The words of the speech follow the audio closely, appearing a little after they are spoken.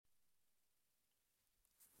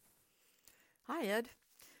Hi, Ed.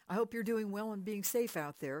 I hope you're doing well and being safe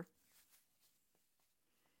out there.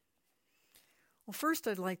 Well, first,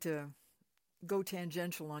 I'd like to go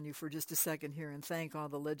tangential on you for just a second here and thank all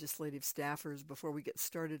the legislative staffers before we get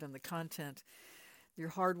started on the content. Your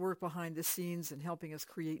hard work behind the scenes and helping us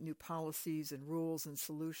create new policies and rules and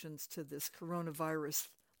solutions to this coronavirus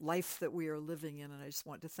life that we are living in, and I just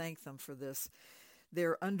want to thank them for this.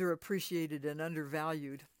 They're underappreciated and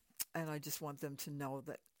undervalued, and I just want them to know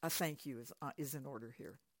that a thank you is in order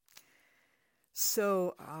here.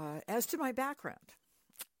 So, as to my background,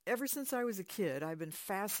 ever since I was a kid, I've been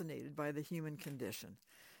fascinated by the human condition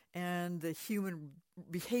and the human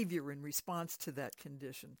behavior in response to that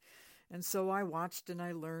condition. And so I watched and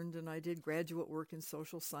I learned and I did graduate work in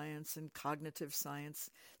social science and cognitive science,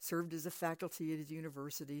 served as a faculty at a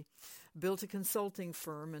university, built a consulting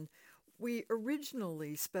firm, and we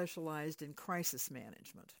originally specialized in crisis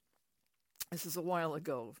management. This is a while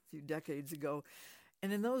ago, a few decades ago.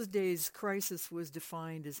 And in those days, crisis was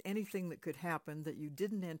defined as anything that could happen that you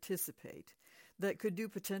didn't anticipate that could do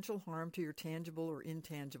potential harm to your tangible or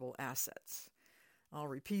intangible assets. I'll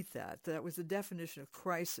repeat that. That was the definition of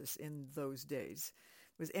crisis in those days.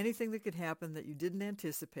 It was anything that could happen that you didn't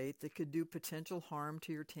anticipate that could do potential harm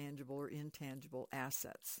to your tangible or intangible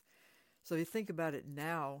assets. So you think about it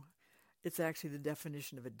now, it's actually the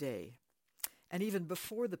definition of a day. And even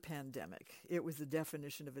before the pandemic, it was the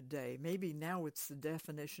definition of a day. Maybe now it's the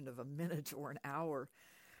definition of a minute or an hour,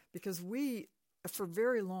 because we, for a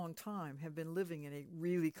very long time, have been living in a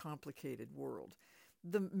really complicated world.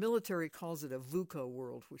 The military calls it a VUCA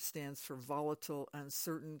world, which stands for volatile,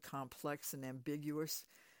 uncertain, complex, and ambiguous.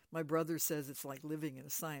 My brother says it's like living in a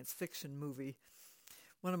science fiction movie.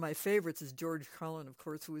 One of my favorites is George Carlin, of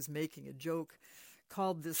course, who was making a joke,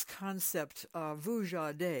 called this concept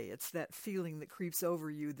vujade. It's that feeling that creeps over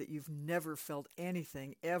you that you've never felt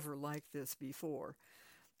anything ever like this before.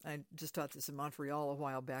 I just taught this in Montreal a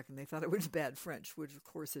while back, and they thought it was bad French, which of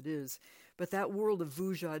course it is. But that world of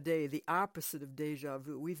vujade, the opposite of deja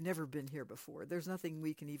vu, we've never been here before. There's nothing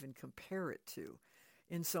we can even compare it to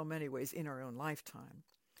in so many ways in our own lifetime.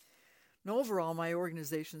 And overall, my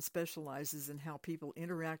organization specializes in how people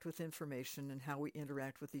interact with information and how we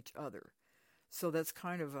interact with each other. So that's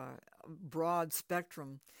kind of a broad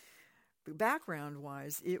spectrum.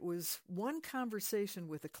 Background-wise, it was one conversation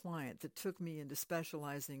with a client that took me into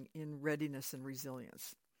specializing in readiness and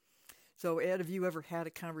resilience. So, Ed, have you ever had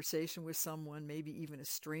a conversation with someone, maybe even a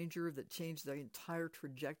stranger, that changed the entire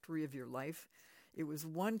trajectory of your life? It was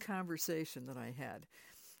one conversation that I had.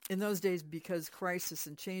 In those days, because crisis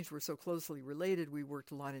and change were so closely related, we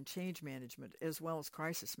worked a lot in change management as well as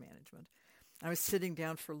crisis management. I was sitting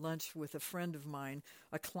down for lunch with a friend of mine,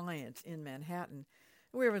 a client in Manhattan.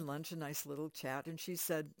 We were having lunch, a nice little chat, and she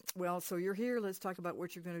said, well, so you're here, let's talk about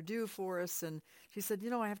what you're going to do for us. And she said,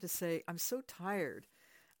 I have to say, I'm so tired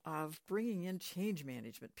of bringing in change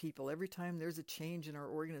management people every time there's a change in our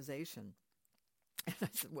organization. And I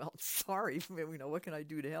said, well, sorry, what can I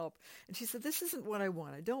do to help? And she said, this isn't what I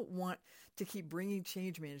want. I don't want to keep bringing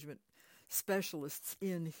change management specialists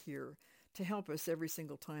in here to help us every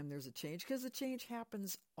single time there's a change, because the change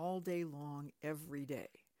happens all day long, every day.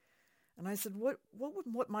 And I said,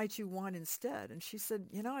 what might you want instead? And she said,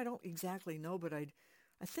 I don't exactly know, but I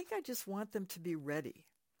think I just want them to be ready.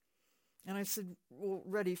 And I said, well,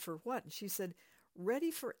 ready for what? And she said,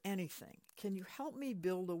 ready for anything. Can you help me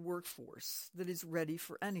build a workforce that is ready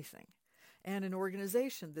for anything, and an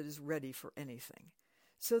organization that is ready for anything,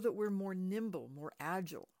 so that we're more nimble, more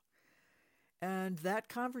agile? And that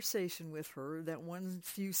conversation with her, that one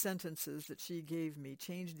few sentences that she gave me,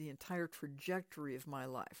 changed the entire trajectory of my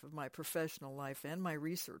life, of my professional life and my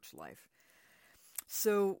research life.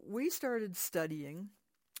 So we started studying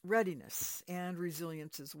readiness and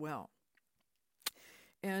resilience as well.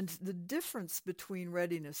 And the difference between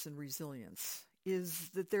readiness and resilience is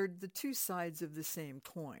that they're the two sides of the same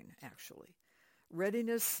coin, actually.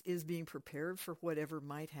 Readiness is being prepared for whatever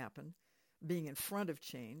might happen, being in front of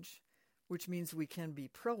change, which means we can be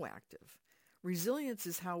proactive. Resilience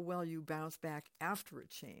is how well you bounce back after a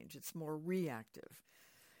change. It's more reactive.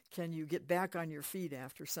 Can you get back on your feet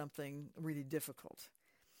after something really difficult?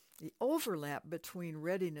 The overlap between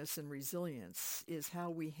readiness and resilience is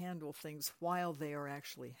how we handle things while they are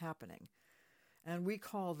actually happening. And we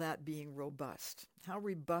call that being robust. How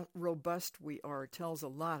robust we are tells a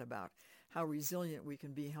lot about how resilient we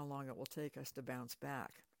can be, how long it will take us to bounce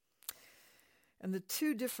back. And the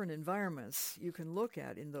two different environments you can look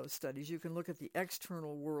at in those studies, you can look at the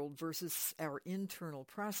external world versus our internal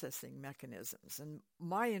processing mechanisms. And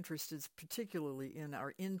my interest is particularly in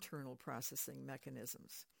our internal processing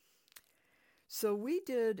mechanisms. So we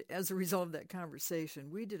did, as a result of that conversation,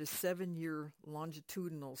 we did a 7-year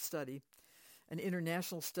longitudinal study, an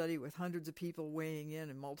international study with hundreds of people weighing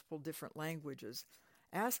in multiple different languages,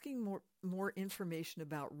 asking more information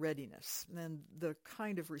about readiness. And the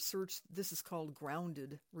kind of research, this is called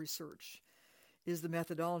grounded research, is the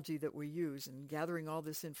methodology that we use in gathering all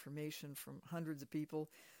this information from hundreds of people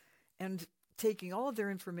and taking all of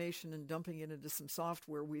their information and dumping it into some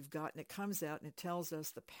software we've got, and it comes out and it tells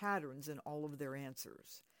us the patterns in all of their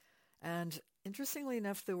answers. And interestingly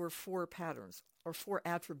enough, there were 4 patterns or 4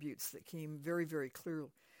 attributes that came very, very clear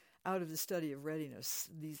out of the study of readiness.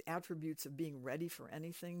 These attributes of being ready for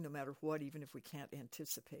anything, no matter what, even if we can't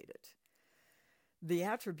anticipate it. The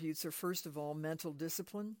attributes are, first of all, mental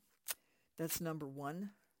discipline. That's number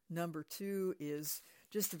 1. Number 2 is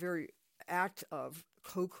just the very act of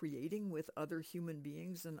co-creating with other human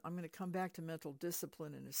beings. And I'm going to come back to mental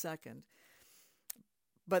discipline in a second.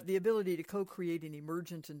 But the ability to co-create in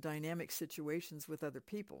emergent and dynamic situations with other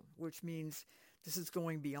people, which means this is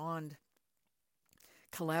going beyond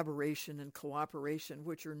collaboration and cooperation,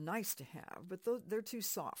 which are nice to have, but they're too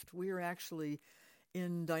soft. We are actually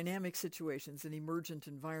in dynamic situations, in emergent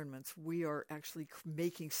environments, we are actually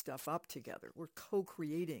making stuff up together. We're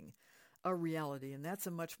co-creating a reality, and that's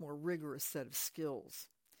a much more rigorous set of skills.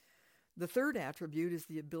 The third attribute is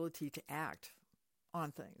the ability to act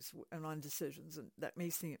on things and on decisions, and that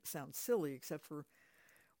may sound silly, except for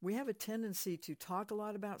we have a tendency to talk a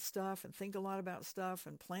lot about stuff and think a lot about stuff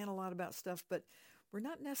and plan a lot about stuff, but we're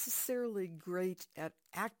not necessarily great at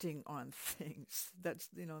acting on things. That's,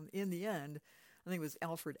 in the end, I think it was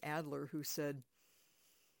Alfred Adler who said,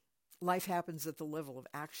 life happens at the level of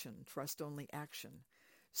action, trust only action.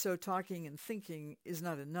 So talking and thinking is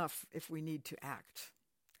not enough if we need to act.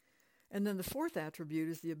 And then the fourth attribute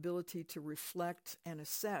is the ability to reflect and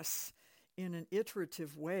assess in an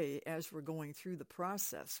iterative way as we're going through the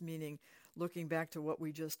process, meaning looking back to what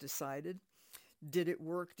we just decided. Did it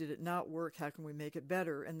work? Did it not work? How can we make it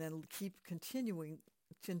better? And then keep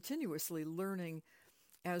continuously learning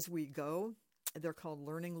as we go. They're called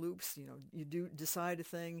learning loops. You do decide a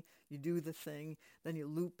thing, you do the thing, then you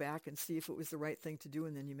loop back and see if it was the right thing to do,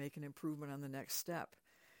 and then you make an improvement on the next step.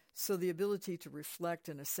 So the ability to reflect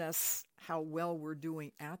and assess how well we're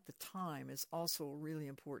doing at the time is also a really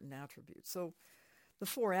important attribute. So the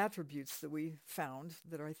 4 attributes that we found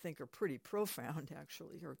that I think are pretty profound,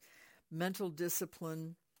 actually, are mental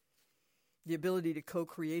discipline, the ability to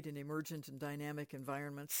co-create in emergent and dynamic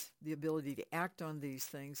environments, the ability to act on these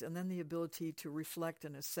things, and then the ability to reflect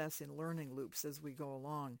and assess in learning loops as we go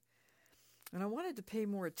along. And I wanted to pay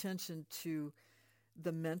more attention to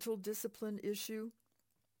the mental discipline issue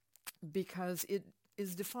because it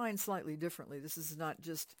is defined slightly differently. This is not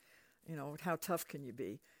just, how tough can you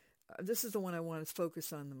be? This is the one I want to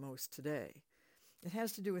focus on the most today. It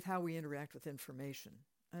has to do with how we interact with information.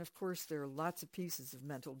 And of course, there are lots of pieces of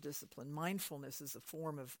mental discipline. Mindfulness is a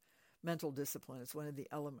form of mental discipline. It's one of the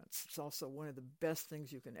elements. It's also one of the best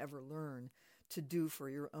things you can ever learn to do for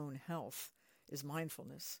your own health is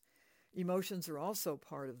mindfulness. Emotions are also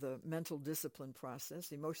part of the mental discipline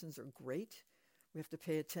process. Emotions are great. We have to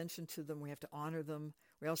pay attention to them. We have to honor them.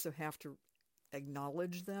 We also have to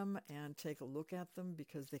acknowledge them and take a look at them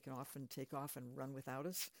because they can often take off and run without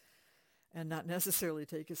us and not necessarily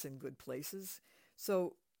take us in good places.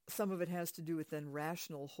 So some of it has to do with then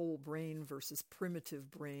rational whole brain versus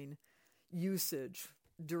primitive brain usage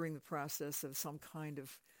during the process of some kind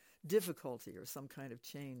of difficulty or some kind of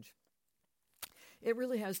change. It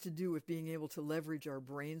really has to do with being able to leverage our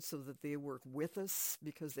brains so that they work with us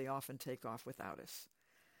because they often take off without us.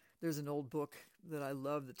 There's an old book that I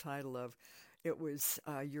love the title of. It was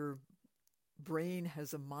Your Brain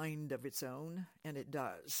Has a Mind of Its Own, and it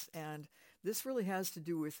does. And this really has to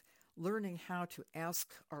do with learning how to ask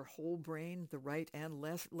our whole brain, the right and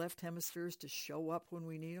left hemispheres, to show up when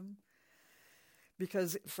we need them.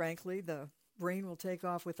 Because, frankly, the brain will take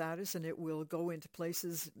off without us, and it will go into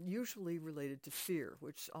places usually related to fear,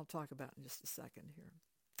 which I'll talk about in just a second here.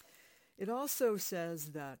 It also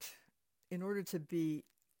says that in order to be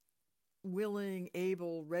willing,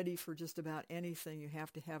 able, ready for just about anything, you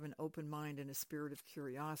have to have an open mind and a spirit of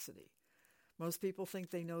curiosity. Most people think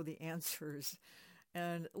they know the answers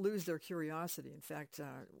and lose their curiosity. In fact,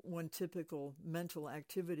 one typical mental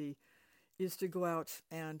activity is to go out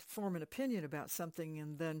and form an opinion about something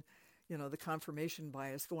and then, the confirmation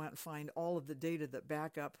bias, go out and find all of the data that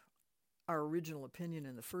back up our original opinion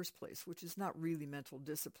in the first place, which is not really mental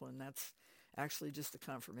discipline. That's actually just the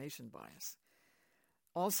confirmation bias.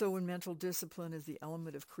 Also in mental discipline is the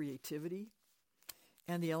element of creativity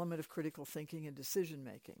and the element of critical thinking and decision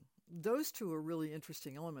making. those two are really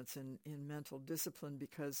interesting elements in mental discipline,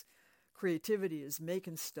 because creativity is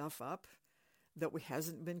making stuff up that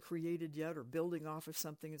hasn't been created yet, or building off of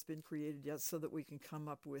something that's been created yet, so that we can come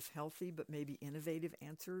up with healthy but maybe innovative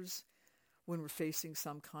answers when we're facing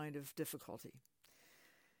some kind of difficulty.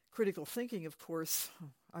 Critical thinking, of course,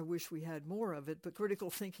 I wish we had more of it, but critical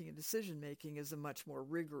thinking and decision-making is a much more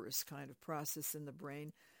rigorous kind of process in the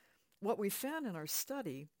brain. What we found in our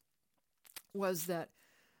study was that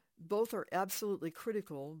both are absolutely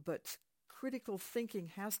critical, but critical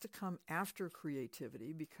thinking has to come after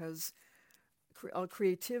creativity, because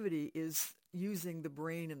creativity is using the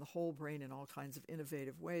brain and the whole brain in all kinds of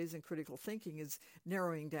innovative ways, and critical thinking is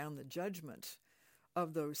narrowing down the judgment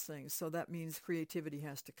of those things. So that means creativity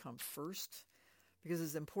has to come first, because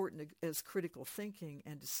as important as critical thinking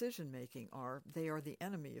and decision-making are, they are the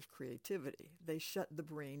enemy of creativity. They shut the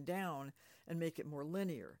brain down and make it more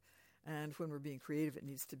linear. And when we're being creative, it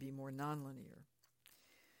needs to be more nonlinear.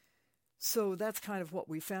 So that's kind of what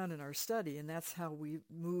we found in our study, and that's how we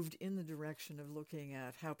moved in the direction of looking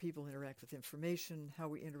at how people interact with information, how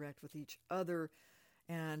we interact with each other,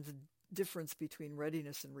 and the difference between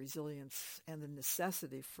readiness and resilience, and the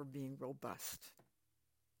necessity for being robust.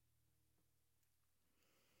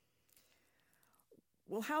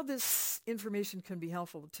 Well, how this information can be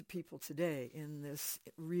helpful to people today in this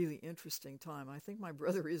really interesting time. I think my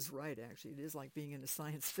brother is right, actually. It is like being in a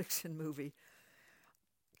science fiction movie.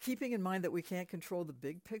 Keeping in mind that we can't control the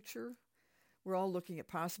big picture, we're all looking at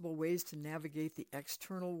possible ways to navigate the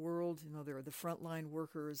external world. You know, there are the frontline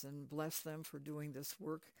workers, and bless them for doing this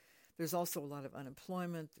work. There's also a lot of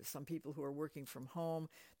unemployment. There's some people who are working from home.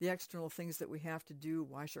 The external things that we have to do,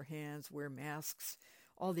 wash our hands, wear masks,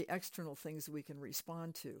 all the external things we can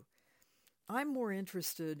respond to. I'm more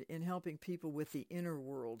interested in helping people with the inner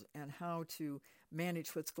world and how to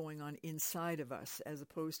manage what's going on inside of us as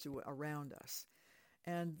opposed to around us.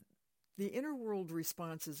 And the inner world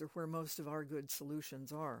responses are where most of our good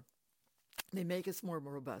solutions are. They make us more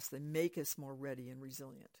robust. They make us more ready and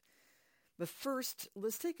resilient. But first,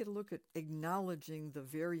 let's take a look at acknowledging the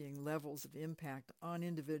varying levels of impact on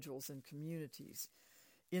individuals and communities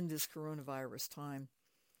in this coronavirus time.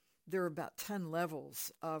 There are about 10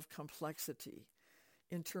 levels of complexity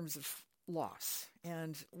in terms of loss.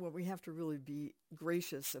 And well, we have to really be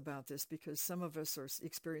gracious about this, because some of us are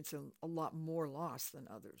experiencing a lot more loss than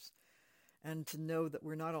others. And to know that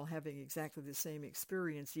we're not all having exactly the same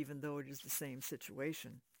experience, even though it is the same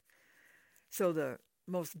situation. So the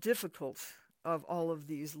most difficult of all of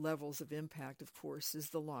these levels of impact, of course,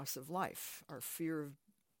 is the loss of life, our fear of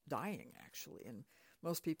dying, actually. And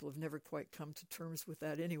most people have never quite come to terms with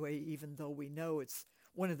that anyway, even though we know it's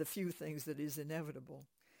one of the few things that is inevitable.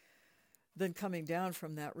 Then coming down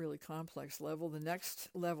from that really complex level, the next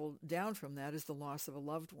level down from that is the loss of a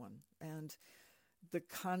loved one, and the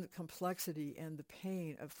complexity and the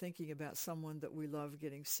pain of thinking about someone that we love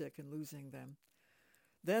getting sick and losing them.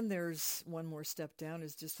 Then there's one more step down,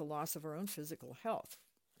 is just the loss of our own physical health.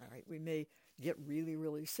 All right, we may get really,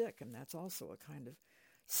 really sick, and that's also a kind of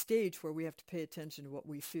stage where we have to pay attention to what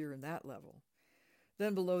we fear in that level.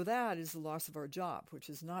 Then below that is the loss of our job, which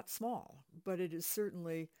is not small, but it is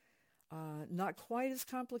certainly not quite as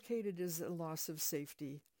complicated as a loss of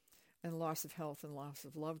safety and loss of health and loss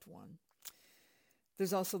of loved one.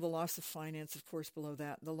 There's also the loss of finance, of course, below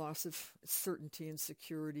that, the loss of certainty and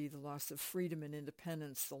security, the loss of freedom and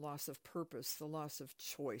independence, the loss of purpose, the loss of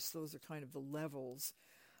choice. Those are kind of the levels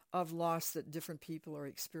of loss that different people are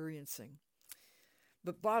experiencing.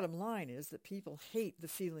 But bottom line is that people hate the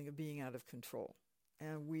feeling of being out of control,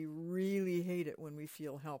 and we really hate it when we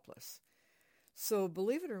feel helpless. So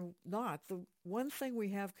believe it or not, the one thing we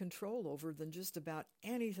have control over than just about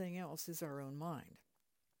anything else is our own mind.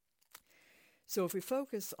 So if we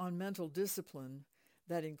focus on mental discipline,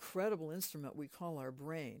 that incredible instrument we call our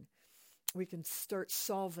brain, we can start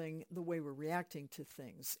solving the way we're reacting to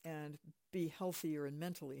things and be healthier and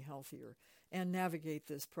mentally healthier and navigate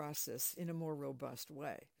this process in a more robust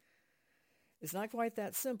way. It's not quite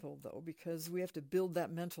that simple, though, because we have to build that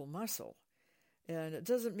mental muscle. And it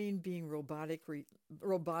doesn't mean being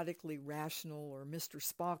robotically rational or Mr.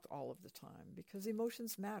 Spock all of the time, because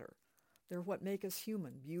emotions matter. They're what make us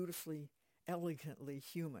human, beautifully, elegantly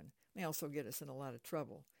human. They also get us in a lot of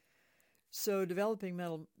trouble. So developing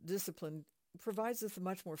mental discipline provides us a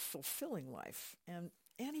much more fulfilling life, and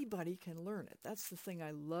anybody can learn it. That's the thing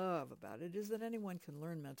I love about it, is that anyone can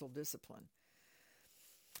learn mental discipline.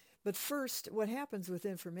 But first, what happens with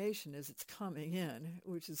information is it's coming in,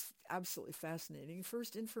 which is absolutely fascinating.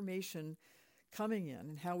 First, information coming in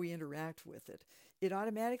and how we interact with it. It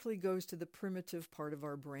automatically goes to the primitive part of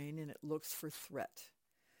our brain, and it looks for threat.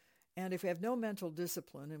 And if we have no mental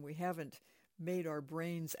discipline and we haven't made our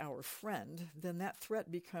brains our friend, then that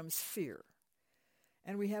threat becomes fear.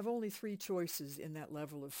 And we have only three choices in that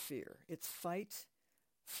level of fear. It's fight,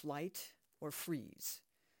 flight, or freeze.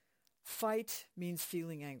 Fight means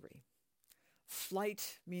feeling angry.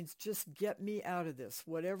 Flight means just get me out of this.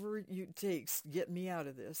 Whatever it takes, get me out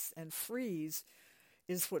of this. And freeze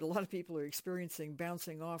is what a lot of people are experiencing,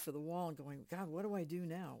 bouncing off of the wall and going, God, what do I do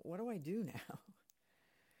now? What do I do now?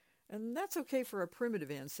 And that's okay for our primitive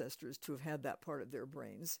ancestors to have had that part of their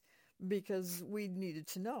brains, because we needed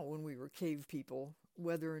to know when we were cave people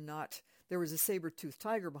whether or not there was a saber-toothed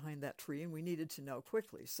tiger behind that tree, and we needed to know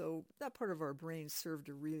quickly. So that part of our brain served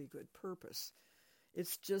a really good purpose.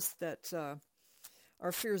 It's just that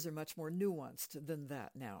our fears are much more nuanced than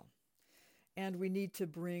that now. And we need to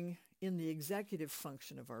bring in the executive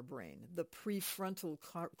function of our brain, the prefrontal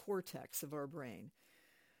cortex of our brain.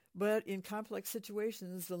 But in complex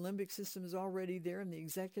situations, the limbic system is already there, and the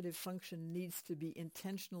executive function needs to be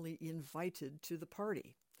intentionally invited to the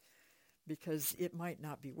party, because it might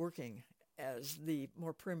not be working as the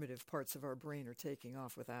more primitive parts of our brain are taking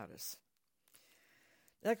off without us.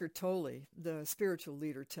 Eckhart Tolle, the spiritual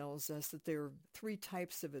leader, tells us that there are three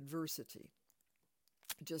types of adversity.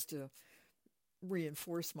 Just to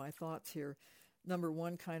reinforce my thoughts here, number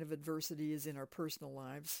one kind of adversity is in our personal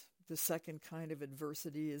lives. The second kind of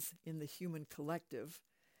adversity is in the human collective.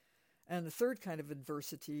 And the third kind of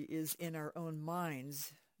adversity is in our own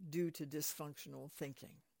minds due to dysfunctional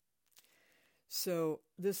thinking. So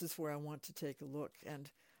this is where I want to take a look. And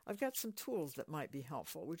I've got some tools that might be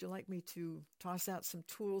helpful. Would you like me to toss out some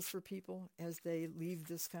tools for people as they leave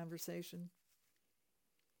this conversation?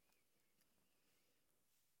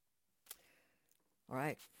 All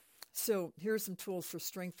right. So here are some tools for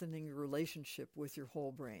strengthening your relationship with your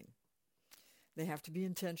whole brain. They have to be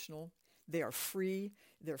intentional. They are free.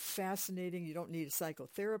 They're fascinating. You don't need a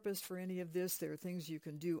psychotherapist for any of this. There are things you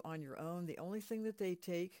can do on your own. The only thing that they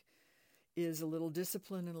take is a little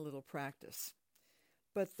discipline and a little practice.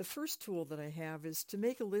 But the first tool that I have is to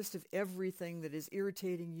make a list of everything that is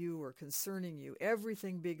irritating you or concerning you,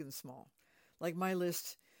 everything big and small. Like my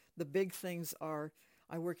list, the big things are,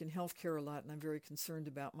 I work in healthcare a lot, and I'm very concerned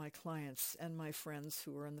about my clients and my friends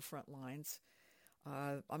who are on the front lines.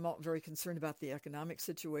 I'm very concerned about the economic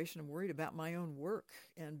situation. I'm worried about my own work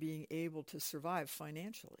and being able to survive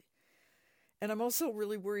financially. And I'm also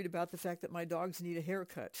really worried about the fact that my dogs need a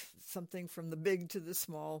haircut, something from the big to the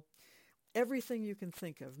small. Everything you can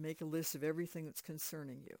think of, make a list of everything that's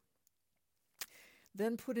concerning you.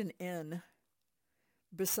 Then put an N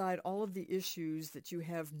beside all of the issues that you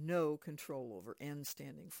have no control over, N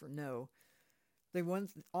standing for no.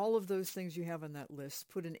 All of those things you have on that list,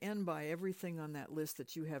 put an N by everything on that list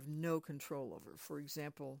that you have no control over. For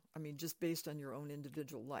example, just based on your own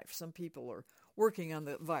individual life. Some people are working on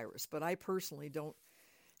the virus, but I personally don't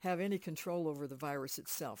have any control over the virus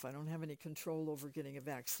itself. I don't have any control over getting a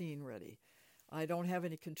vaccine ready. I don't have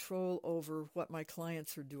any control over what my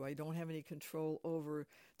clients are doing. I don't have any control over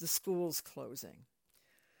the schools closing.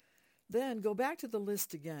 Then go back to the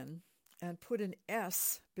list again and put an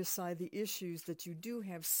S beside the issues that you do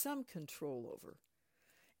have some control over,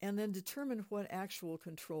 and then determine what actual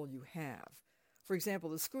control you have. For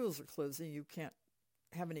example, the schools are closing. You can't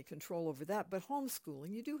have any control over that, but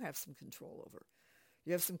homeschooling you do have some control over.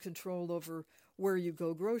 You have some control over where you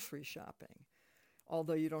go grocery shopping.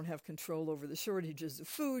 Although you don't have control over the shortages of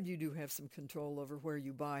food, you do have some control over where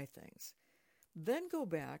you buy things. Then go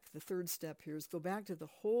back, the third step here is go back to the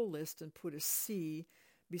whole list and put a C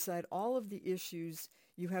beside all of the issues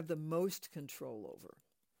you have the most control over.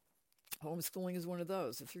 Homeschooling is one of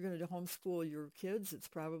those. If you're going to homeschool your kids, it's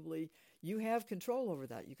probably you have control over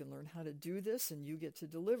that. You can learn how to do this, and you get to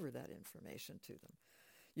deliver that information to them.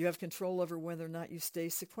 You have control over whether or not you stay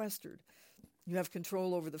sequestered. You have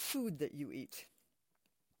control over the food that you eat.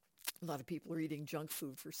 A lot of people are eating junk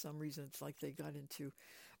food for some reason. It's like they got into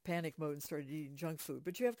panic mode and started eating junk food.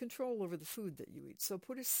 But you have control over the food that you eat. So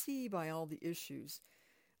put a C by all the issues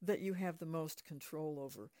that you have the most control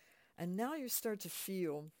over. And now you start to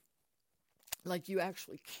feel like you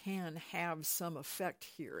actually can have some effect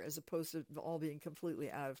here as opposed to all being completely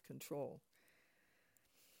out of control.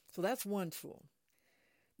 So that's one tool.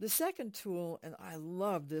 The second tool, and I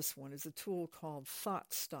love this one, is a tool called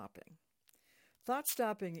thought stopping. Thought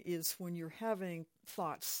stopping is when you're having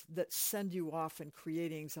thoughts that send you off and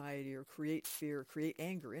create anxiety or create fear, create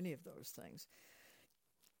anger, any of those things.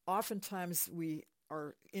 Oftentimes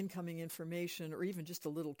our incoming information or even just a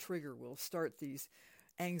little trigger will start these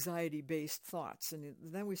anxiety-based thoughts, and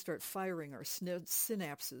then we start firing our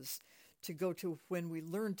synapses to go to when we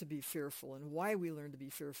learned to be fearful and why we learned to be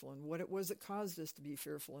fearful and what it was that caused us to be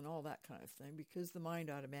fearful and all that kind of thing, because the mind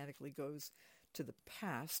automatically goes to the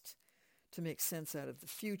past to make sense out of the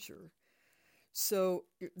future. So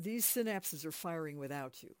these synapses are firing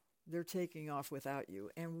without you. They're taking off without you.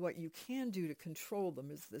 And what you can do to control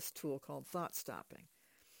them is this tool called thought stopping.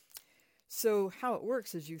 So how it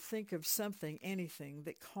works is you think of something, anything,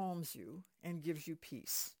 that calms you and gives you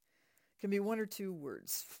peace. It can be one or two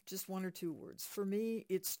words, just one or two words. For me,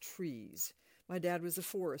 it's trees. My dad was a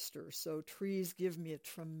forester, so trees give me a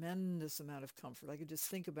tremendous amount of comfort. I could just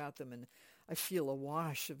think about them and I feel a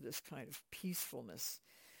wash of this kind of peacefulness.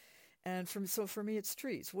 And so for me, it's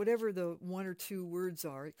trees. Whatever the one or two words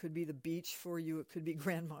are, it could be the beach for you, it could be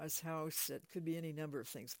grandma's house, it could be any number of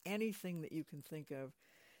things. Anything that you can think of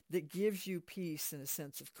that gives you peace and a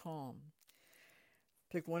sense of calm.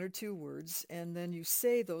 Pick one or two words, and then you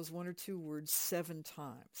say those one or two words 7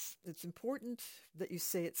 times. It's important that you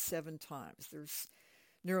say it 7 times.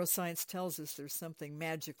 Neuroscience tells us there's something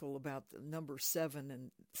magical about the number 7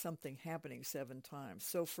 and something happening 7 times.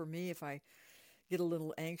 So for me, if I get a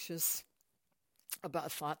little anxious about a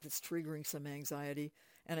thought that's triggering some anxiety,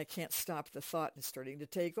 and I can't stop the thought and it's starting to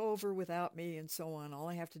take over without me and so on, all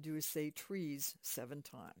I have to do is say trees 7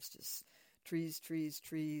 times. Just trees, trees,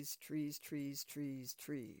 trees, trees, trees, trees,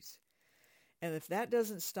 trees. And if that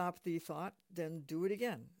doesn't stop the thought, then do it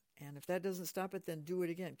again. And if that doesn't stop it, then do it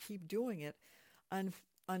again. Keep doing it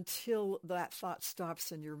until that thought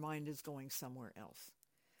stops and your mind is going somewhere else.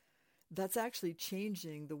 That's actually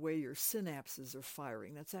changing the way your synapses are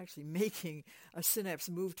firing. That's actually making a synapse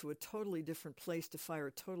move to a totally different place to fire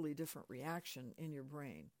a totally different reaction in your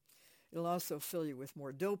brain. It'll also fill you with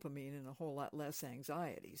more dopamine and a whole lot less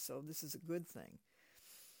anxiety. So this is a good thing.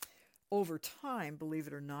 Over time, believe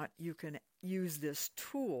it or not, you can use this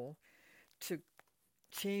tool to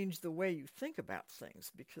change the way you think about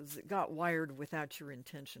things because it got wired without your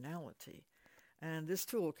intentionality. And this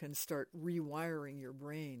tool can start rewiring your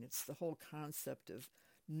brain. It's the whole concept of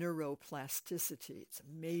neuroplasticity. It's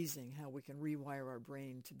amazing how we can rewire our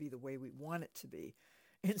brain to be the way we want it to be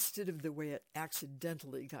instead of the way it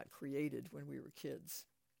accidentally got created when we were kids.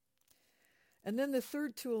 And then the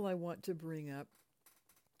third tool I want to bring up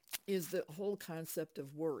is the whole concept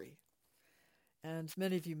of worry. And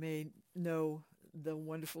many of you may know the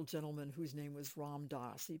wonderful gentleman whose name was Ram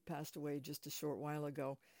Dass. He passed away just a short while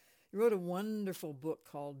ago. He wrote a wonderful book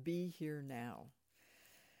called Be Here Now.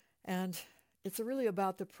 And it's really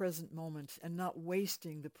about the present moment and not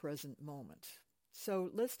wasting the present moment. So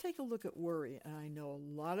let's take a look at worry. And I know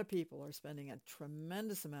a lot of people are spending a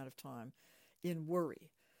tremendous amount of time in worry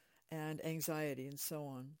and anxiety and so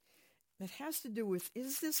on. It has to do with,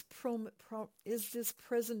 is this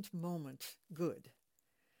present moment good?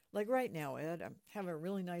 Like right now, Ed, I'm having a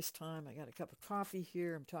really nice time. I got a cup of coffee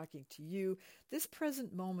here. I'm talking to you. This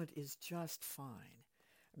present moment is just fine.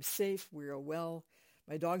 I'm safe. We're well.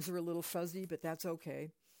 My dogs are a little fuzzy, but that's okay.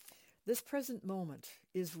 This present moment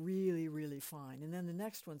is really, really fine. And then the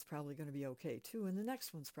next one's probably going to be okay too. And the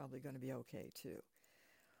next one's probably going to be okay too.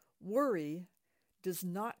 Worry does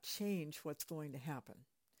not change what's going to happen.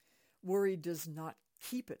 Worry does not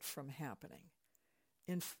keep it from happening.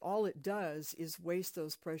 And all it does is waste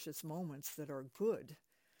those precious moments that are good,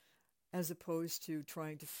 as opposed to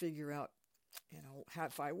trying to figure out,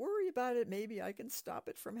 if I worry about it, maybe I can stop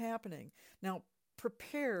it from happening. Now,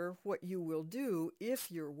 prepare what you will do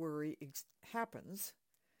if your worry happens,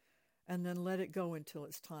 and then let it go until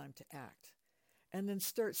it's time to act. And then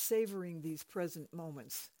start savoring these present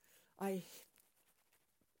moments. I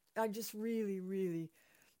just really, really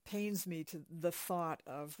pains me to the thought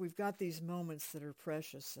of we've got these moments that are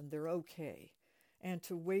precious and they're okay. And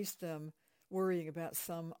to waste them worrying about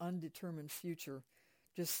some undetermined future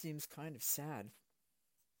just seems kind of sad.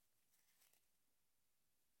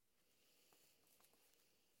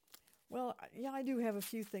 Well, yeah, I do have a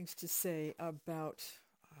few things to say about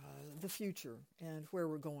the future and where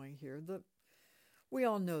we're going here. We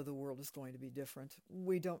all know the world is going to be different.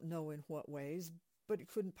 We don't know in what ways, but it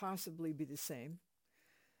couldn't possibly be the same.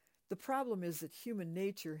 The problem is that human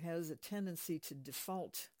nature has a tendency to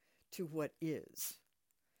default to what is.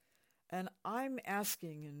 And I'm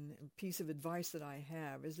asking, and a piece of advice that I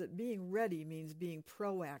have, is that being ready means being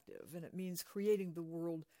proactive, and it means creating the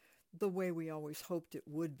world the way we always hoped it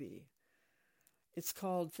would be. It's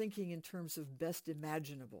called thinking in terms of best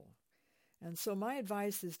imaginable. And so my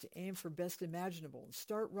advice is to aim for best imaginable and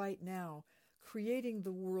start right now creating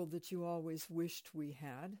the world that you always wished we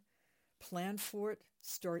had. Plan for it,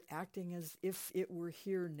 start acting as if it were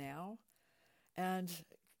here now, and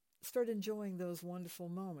start enjoying those wonderful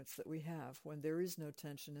moments that we have when there is no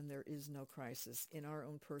tension and there is no crisis in our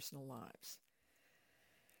own personal lives.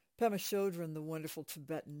 Pema Chodron, the wonderful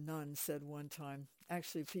Tibetan nun, said one time,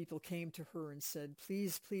 actually people came to her and said,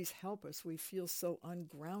 please, please help us. We feel so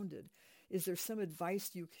ungrounded. Is there some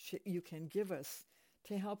advice you can give us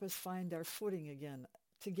to help us find our footing again,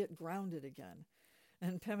 to get grounded again?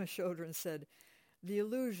 And Pema Chodron said, the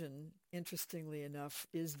illusion, interestingly enough,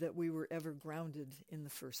 is that we were ever grounded in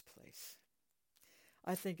the first place.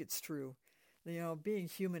 I think it's true. Being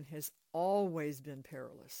human has always been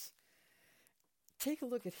perilous. Take a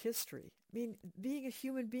look at history. I mean, being a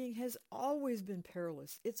human being has always been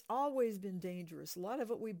perilous. It's always been dangerous. A lot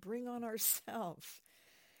of it we bring on ourselves.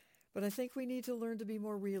 But I think we need to learn to be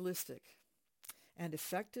more realistic and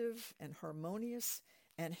effective and harmonious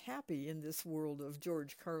and happy in this world of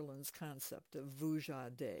George Carlin's concept of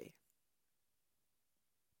Vuja De.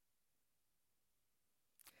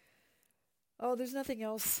 Oh, there's nothing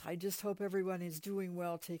else. I just hope everyone is doing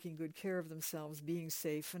well, taking good care of themselves, being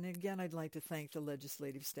safe. And again, I'd like to thank the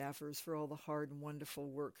legislative staffers for all the hard and wonderful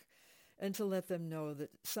work, and to let them know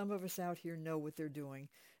that some of us out here know what they're doing,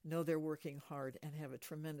 know they're working hard, and have a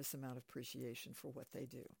tremendous amount of appreciation for what they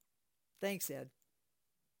do. Thanks, Ed.